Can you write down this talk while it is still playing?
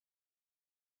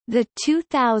The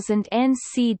 2000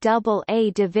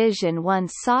 NCAA Division I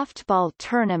softball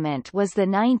tournament was the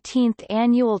 19th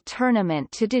annual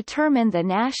tournament to determine the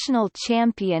national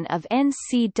champion of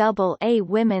NCAA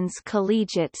women's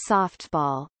collegiate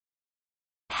softball.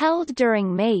 Held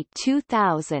during May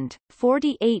 2000,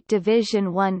 48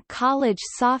 Division I college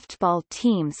softball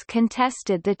teams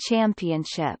contested the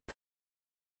championship.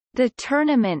 The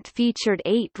tournament featured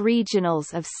 8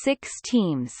 regionals of 6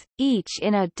 teams, each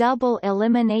in a double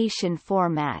elimination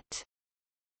format.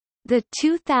 The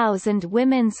 2000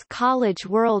 Women's College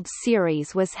World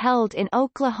Series was held in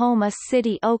Oklahoma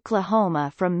City,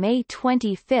 Oklahoma from May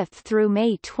 25 through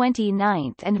May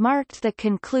 29 and marked the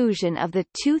conclusion of the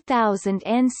 2000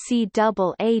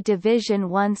 NCAA Division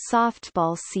I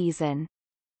softball season.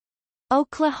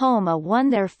 Oklahoma won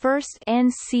their first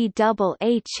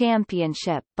NCAA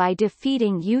championship by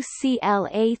defeating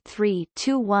UCLA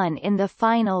 3-1 in the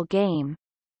final game.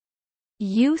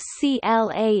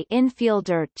 UCLA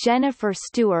infielder Jennifer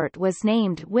Stewart was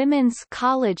named Women's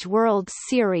College World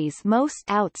Series Most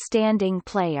Outstanding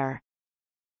Player.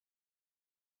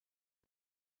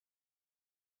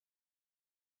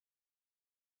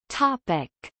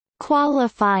 Topic: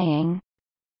 Qualifying.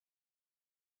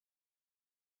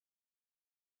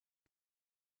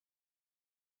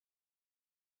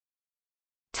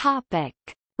 Topic: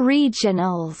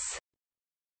 Regionals.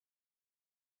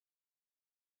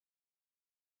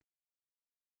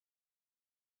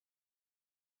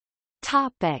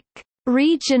 Topic: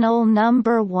 Regional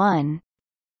number 1.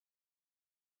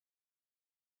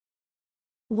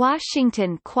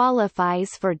 Washington qualifies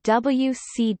for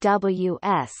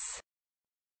WCWS.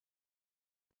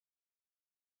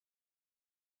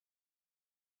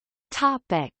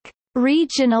 Topic: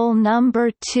 Regional number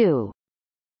 2.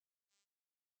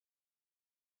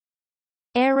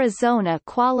 Arizona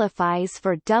qualifies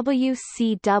for WCWS.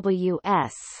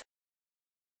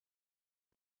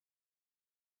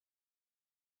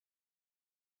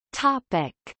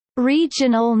 Topic: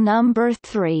 Regional number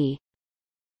 3.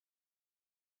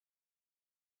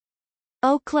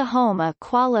 Oklahoma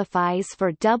qualifies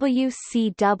for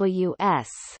WCWS.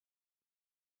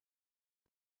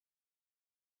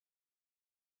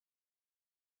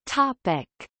 Topic: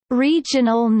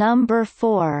 Regional number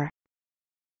 4.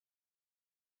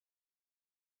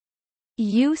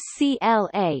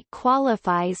 UCLA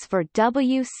qualifies for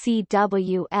WCWS.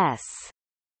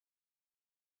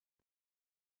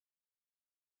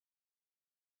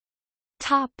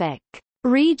 Topic: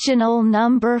 Regional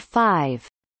number 5.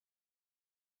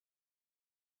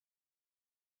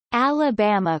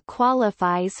 Alabama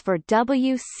qualifies for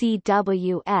WCWS.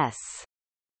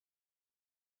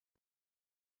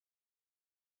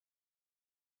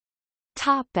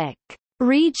 Topic: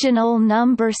 Regional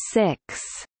number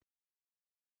 6.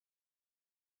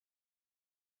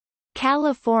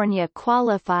 California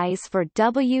qualifies for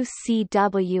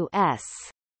WCWS.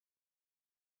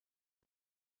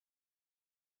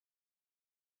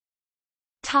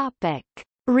 Topic: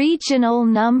 Regional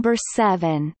number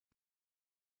 7.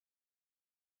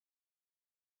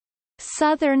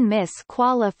 Southern Miss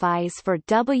qualifies for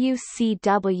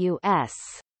WCWS.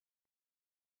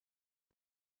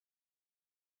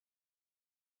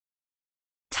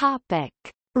 Topic: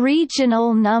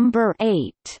 Regional number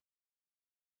 8.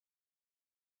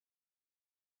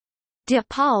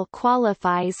 DePaul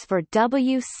qualifies for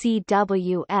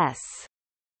WCWS.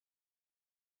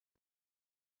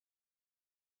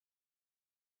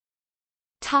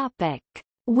 Topic: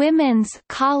 Women's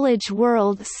College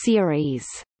World Series.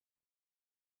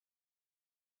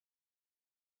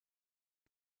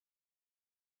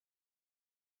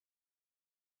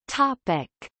 Topic: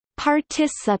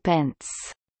 Participants.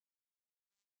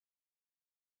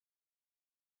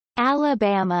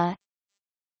 Alabama,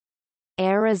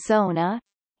 Arizona,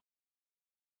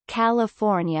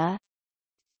 California,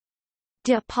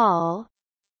 DePaul,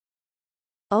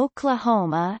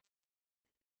 Oklahoma,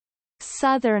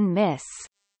 Southern Miss,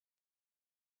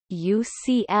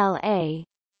 UCLA,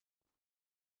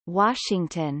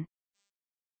 Washington.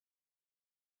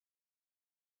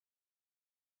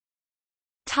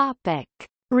 Topic: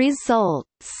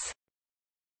 Results.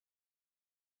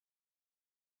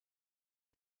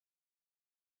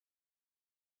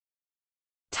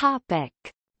 Topic: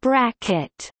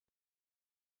 Bracket.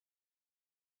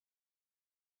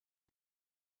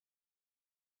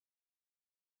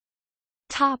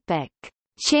 Topic: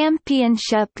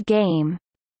 Championship game.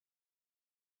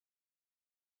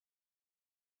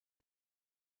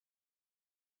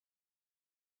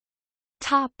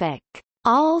 Topic: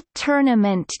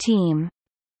 All-tournament team.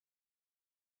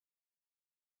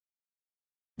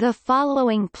 The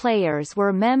following players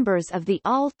were members of the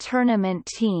all-tournament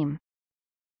team.